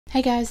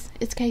Hey guys,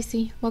 it's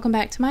Casey. Welcome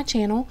back to my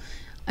channel.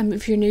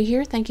 If you're new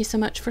here, thank you so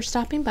much for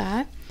stopping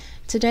by.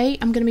 Today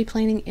I'm going to be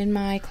planning in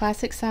my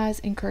classic size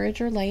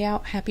Encourager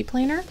layout happy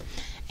planner,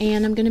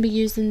 and I'm going to be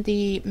using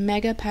the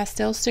Mega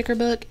Pastel sticker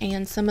book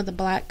and some of the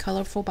black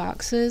colorful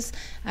boxes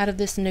out of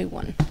this new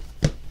one.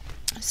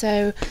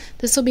 So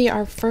this will be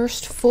our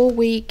first full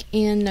week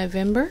in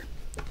November,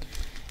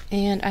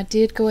 and I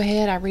did go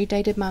ahead, I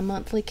redated my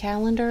monthly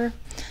calendar.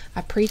 I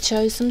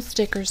pre-chose some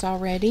stickers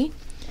already,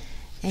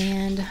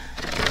 and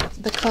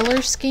the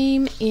color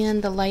scheme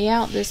in the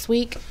layout this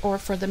week or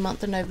for the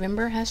month of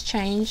November has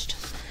changed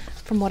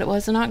from what it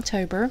was in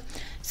October.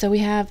 So we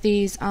have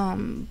these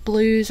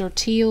blues or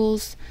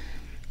teals,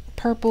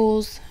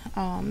 purples,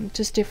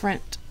 just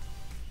different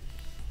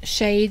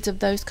shades of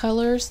those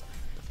colors.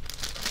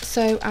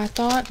 So I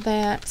thought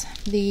that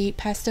the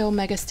pastel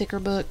mega sticker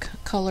book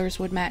colors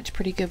would match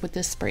pretty good with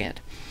this spread.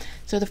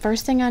 So the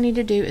first thing I need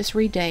to do is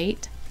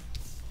redate,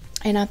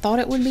 and I thought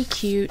it would be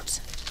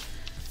cute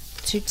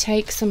to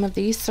take some of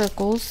these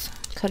circles,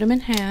 cut them in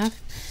half,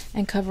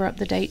 and cover up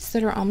the dates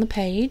that are on the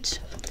page.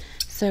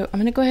 So I'm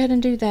going to go ahead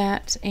and do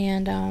that,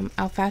 and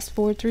I'll fast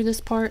forward through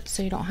this part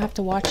so you don't have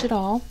to watch it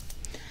all.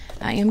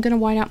 I am going to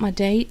white out my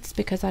dates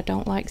because I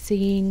don't like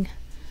seeing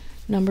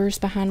numbers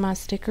behind my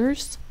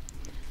stickers,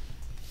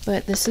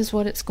 but this is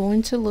what it's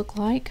going to look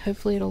like.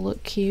 Hopefully it'll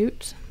look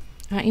cute.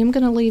 I am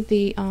going to leave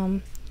the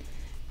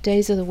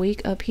days of the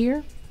week up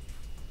here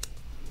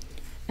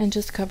and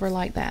just cover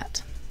like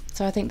that.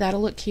 So I think that'll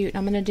look cute.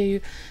 I'm going to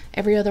do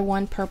every other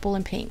one purple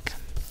and pink.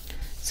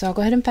 So I'll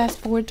go ahead and fast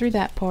forward through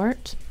that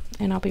part,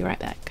 and I'll be right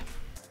back.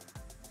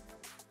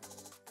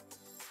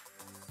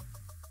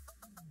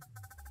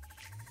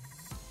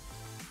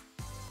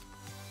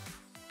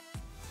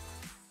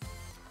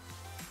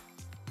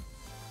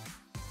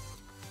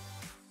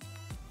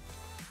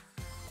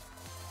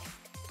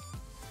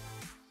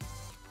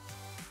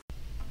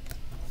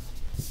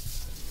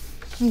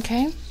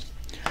 Okay,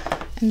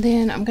 and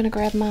then I'm going to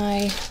grab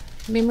my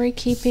memory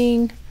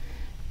keeping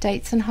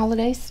dates and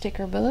holidays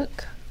sticker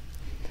book,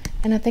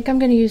 and I think I'm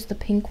going to use the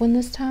pink one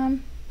this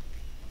time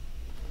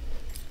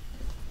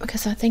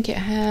because I think it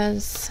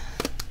has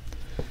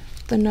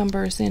the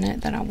numbers in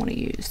it that I want to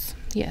use.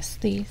 Yes,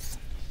 these.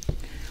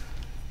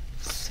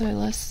 So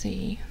let's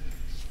see,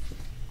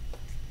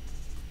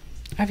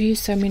 I've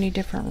used so many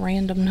different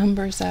random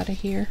numbers out of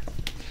here.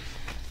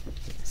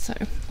 So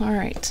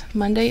alright,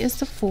 Monday is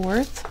the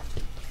 4th.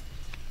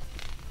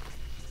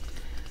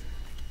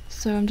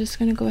 So I'm just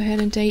going to go ahead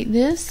and date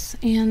this,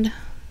 and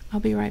I'll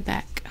be right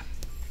back.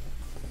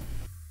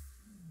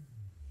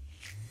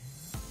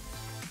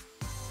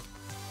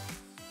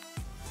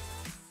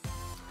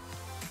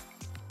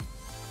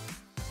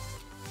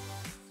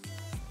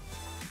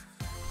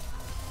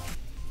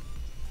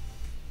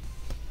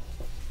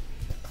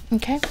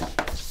 Okay.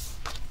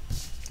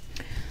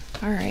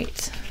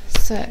 Alright,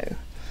 so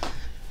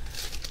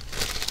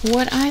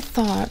what I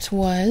thought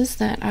was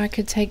that I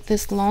could take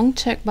this long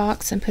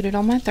checkbox and put it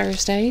on my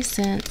Thursday,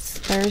 since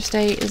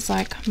Thursday is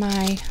like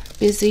my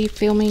busy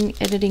filming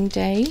editing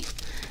day,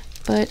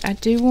 but I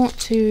do want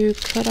to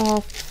cut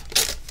off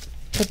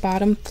the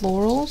bottom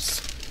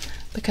florals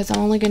because I'm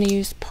only going to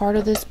use part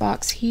of this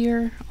box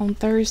here on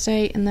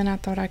Thursday, and then I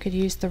thought I could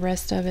use the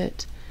rest of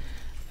it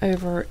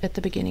over at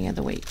the beginning of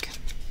the week.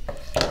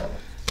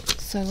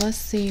 So let's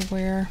see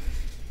where.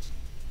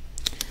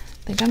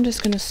 I think I'm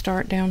just going to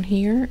start down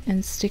here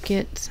and stick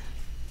it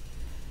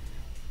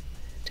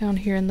down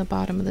here in the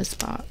bottom of this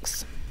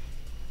box.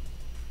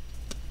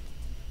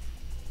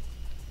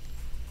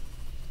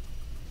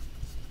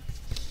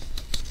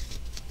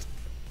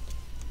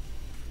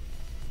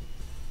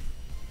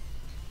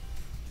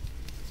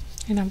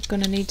 And I'm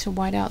going to need to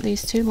white out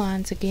these two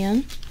lines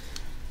again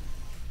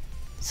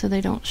so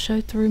they don't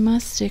show through my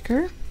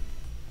sticker.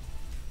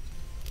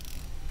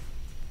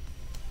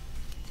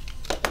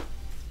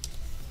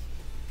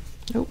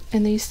 Oh,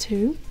 and these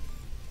two,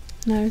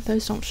 no,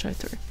 those don't show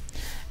through.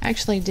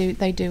 Actually,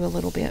 they do a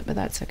little bit, but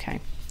that's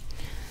okay.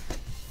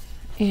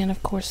 And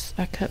of course,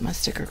 I cut my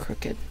sticker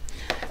crooked.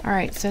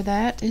 Alright, so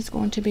that is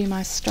going to be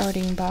my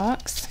starting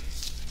box.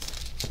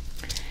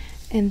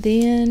 And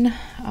then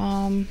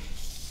I'm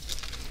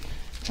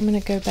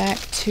going to go back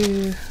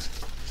to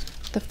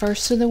the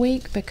first of the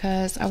week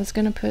because I was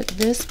going to put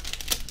this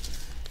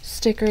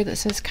sticker that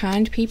says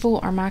kind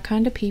people are my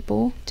kind of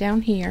people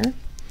down here.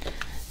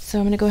 So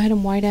I'm going to go ahead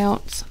and white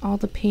out all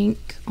the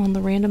pink on the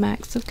random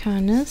acts of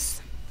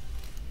kindness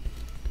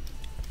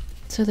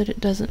so that it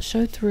doesn't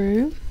show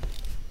through.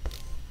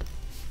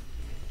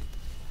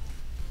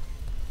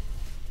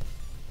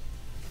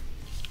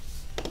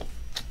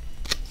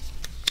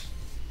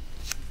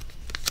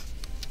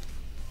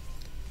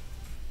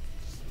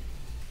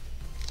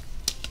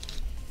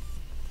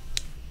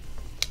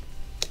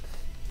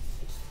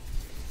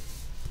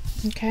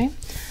 Okay.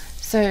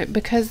 So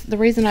because the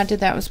reason I did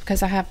that was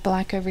because I have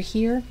black over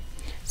here,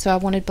 so I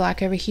wanted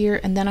black over here,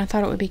 and then I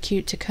thought it would be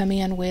cute to come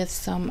in with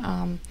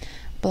some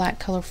black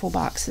colorful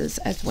boxes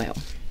as well.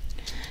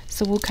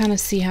 So we'll kind of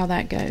see how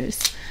that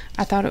goes.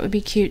 I thought it would be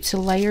cute to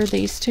layer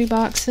these two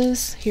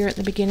boxes here at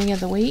the beginning of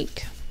the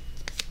week.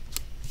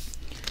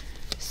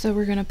 So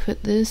we're going to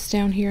put this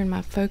down here in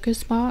my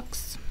focus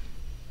box.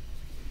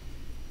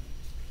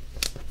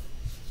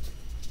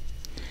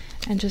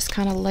 And just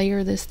kind of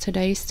layer this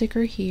today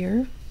sticker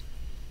here.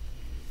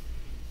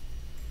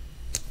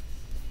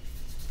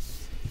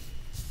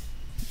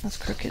 That's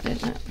crooked,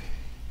 isn't it?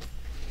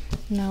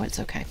 No, it's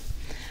okay.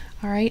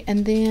 Alright,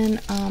 and then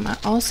I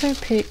also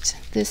picked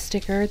this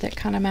sticker that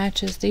kind of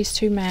matches. These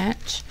two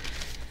match.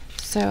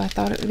 So I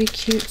thought it would be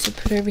cute to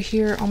put over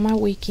here on my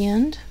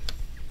weekend.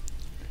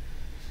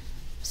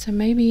 So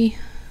maybe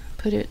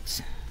put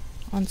it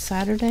on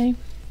Saturday.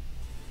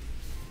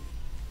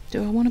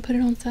 Do I want to put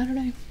it on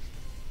Saturday?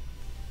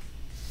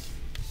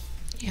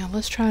 Yeah,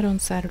 let's try it on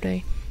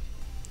Saturday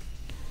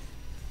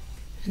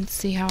and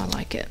see how I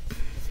like it.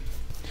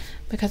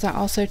 Because I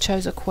also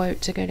chose a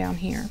quote to go down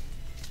here.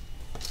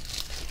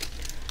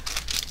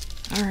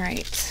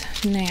 Alright,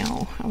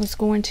 now I was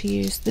going to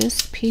use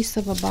this piece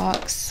of a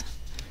box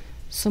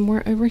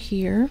somewhere over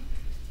here.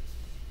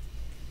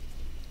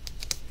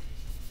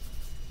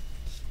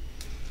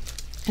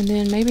 And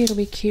then maybe it'll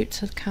be cute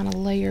to kind of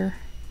layer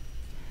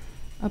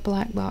a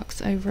black box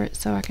over it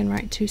so I can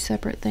write two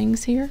separate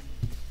things here.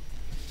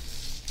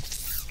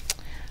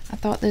 I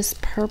thought this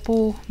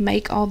purple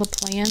Make All the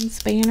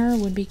Plans banner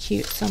would be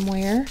cute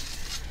somewhere.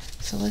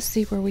 So let's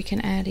see where we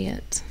can add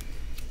it.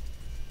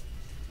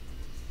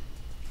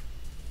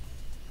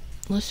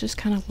 Let's just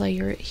kind of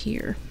layer it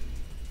here.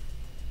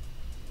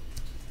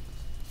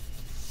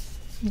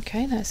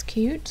 Okay, that's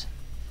cute.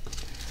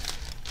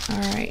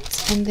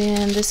 Alright, and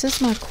then this is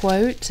my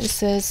quote. It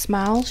says,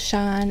 "Smile,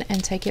 shine,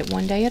 and take it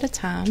one day at a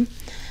time."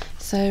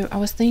 So I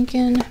was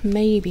thinking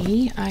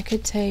maybe I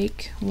could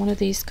take one of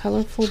these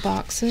colorful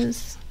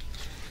boxes.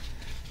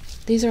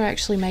 These are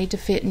actually made to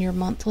fit in your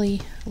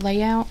monthly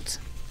layout.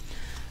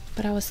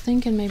 But I was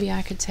thinking maybe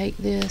I could take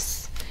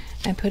this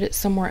and put it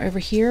somewhere over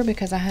here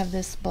because I have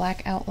this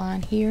black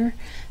outline here.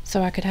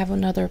 So I could have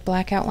another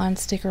black outline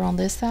sticker on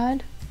this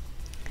side.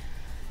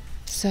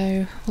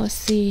 So let's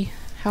see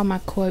how my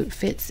quote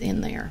fits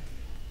in there.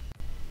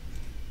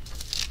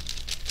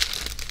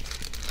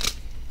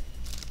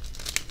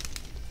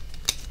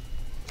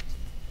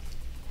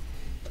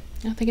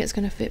 I think it's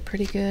going to fit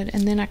pretty good,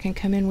 and then I can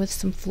come in with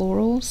some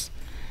florals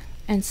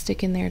and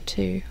stick in there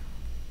too.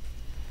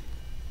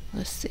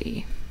 Let's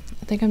see.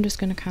 I think I'm just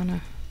going to kind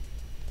of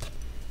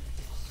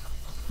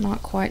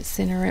not quite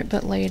center it,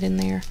 but lay it in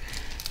there.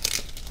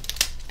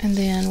 And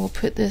then we'll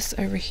put this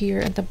over here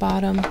at the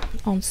bottom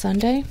on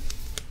Sunday.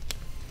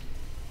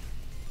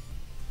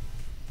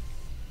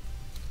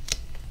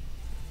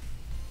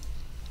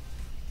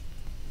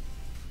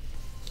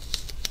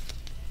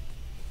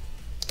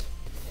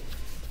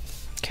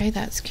 Okay,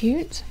 that's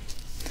cute.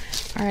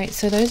 Alright,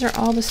 so those are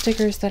all the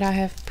stickers that I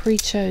have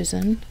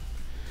pre-chosen.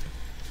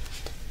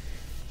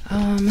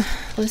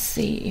 Let's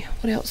see,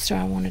 what else do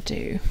I want to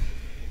do?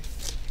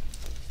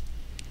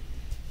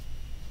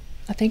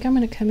 I think I'm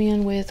going to come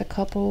in with a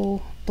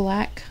couple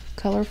black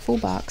colorful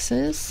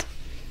boxes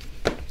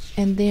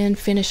and then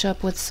finish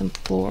up with some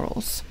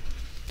florals.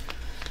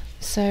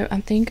 So I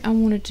think I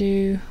want to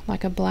do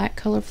like a black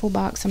colorful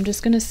box. I'm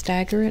just going to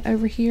stagger it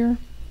over here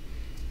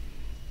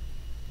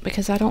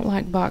because I don't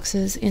like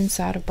boxes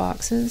inside of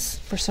boxes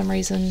for some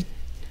reason.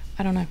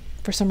 I don't know,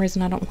 for some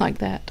reason I don't like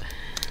that.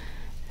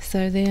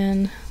 So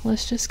then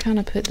let's just kind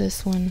of put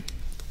this one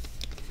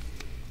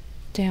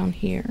down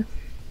here.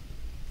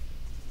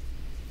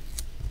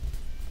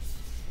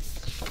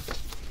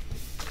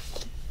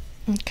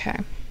 Okay,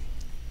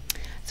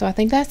 so I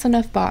think that's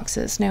enough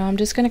boxes. Now I'm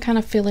just going to kind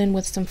of fill in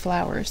with some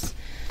flowers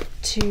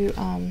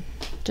to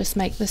just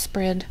make the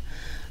spread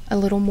a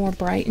little more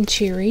bright and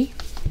cheery.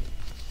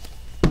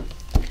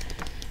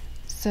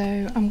 So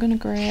I'm going to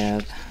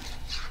grab,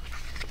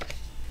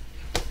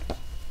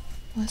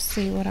 let's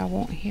see what I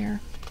want here.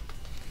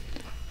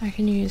 I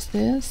can use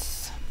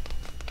this.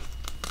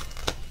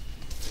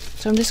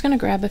 So I'm just going to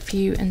grab a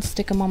few and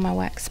stick them on my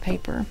wax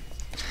paper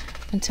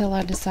until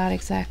I decide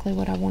exactly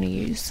what I want to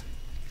use.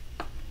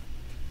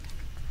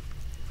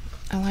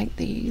 I like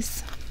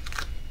these.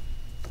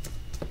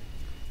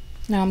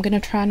 Now I'm going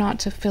to try not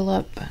to fill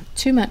up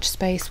too much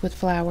space with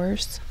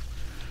flowers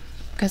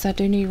because I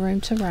do need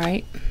room to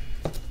write.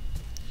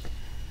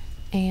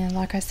 And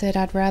like I said,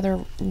 I'd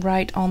rather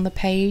write on the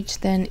page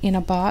than in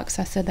a box.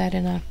 I said that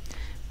in a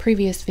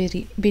previous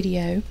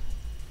video.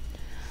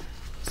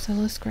 So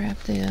let's grab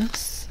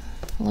this.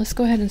 Let's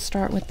go ahead and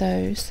start with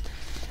those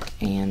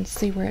and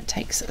see where it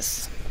takes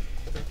us.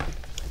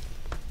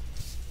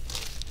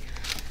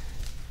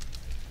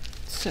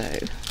 So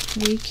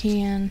we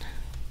can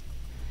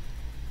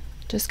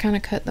just kind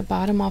of cut the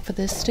bottom off of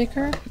this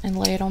sticker and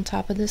lay it on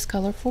top of this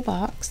colorful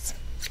box.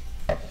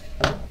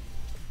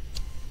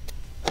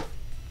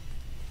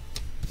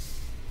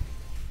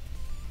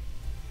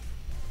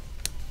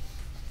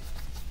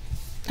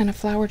 And a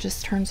flower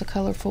just turns a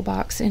colorful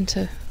box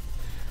into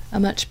a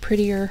much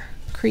prettier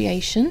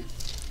creation.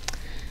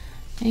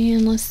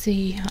 And let's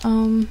see,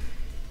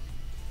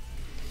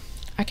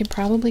 I could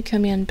probably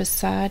come in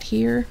beside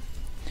here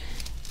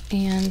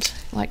and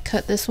like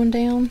cut this one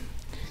down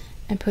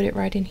and put it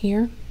right in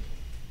here.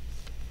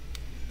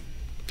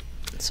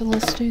 So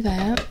let's do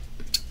that.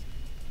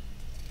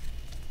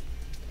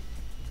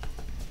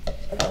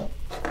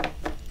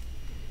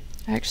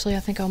 Actually, I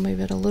think I'll move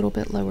it a little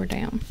bit lower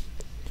down.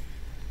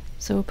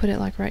 So we'll put it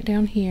like right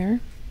down here.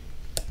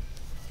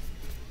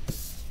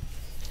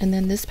 And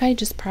then this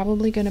page is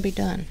probably going to be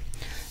done.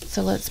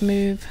 So let's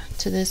move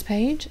to this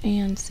page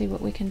and see what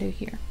we can do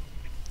here.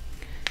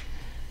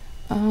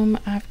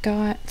 I've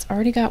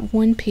already got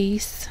one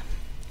piece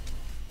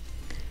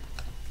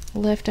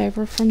left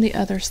over from the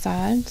other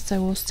side,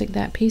 so we'll stick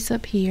that piece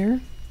up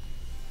here.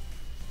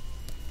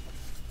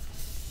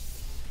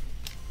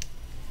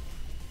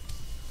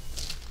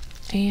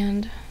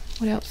 And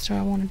what else do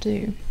I want to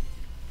do?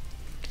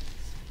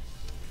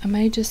 I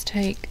may just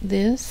take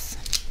this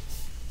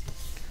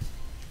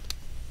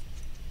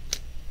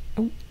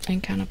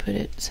and kind of put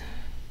it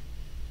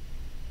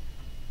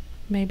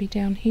maybe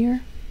down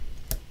here.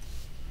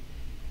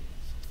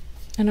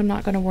 And I'm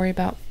not going to worry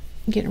about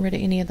getting rid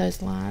of any of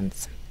those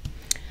lines.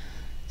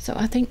 So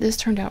I think this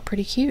turned out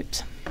pretty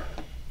cute.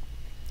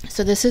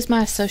 So this is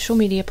my social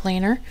media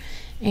planner,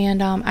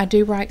 and I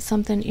do write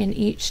something in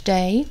each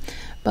day,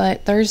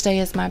 but Thursday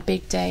is my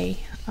big day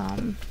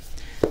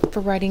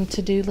for writing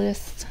to-do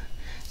lists.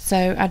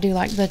 So I do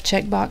like the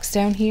checkbox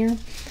down here.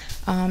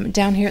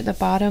 Down here at the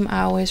bottom,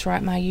 I always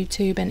write my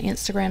YouTube and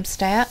Instagram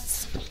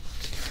stats.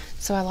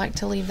 So I like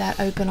to leave that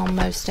open on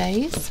most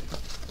days.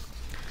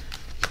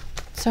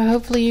 So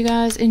hopefully you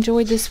guys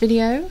enjoyed this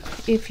video.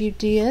 If you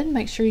did,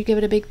 make sure you give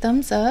it a big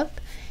thumbs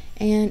up.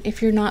 And if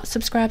you're not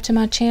subscribed to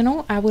my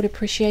channel, I would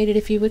appreciate it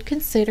if you would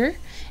consider.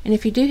 And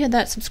if you do hit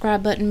that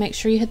subscribe button, make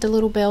sure you hit the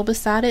little bell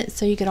beside it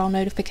so you get all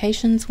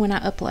notifications when I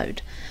upload.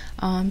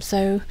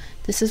 So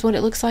this is what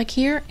it looks like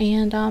here,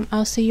 and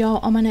I'll see y'all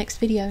on my next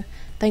video.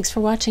 Thanks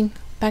for watching.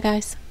 Bye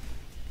guys.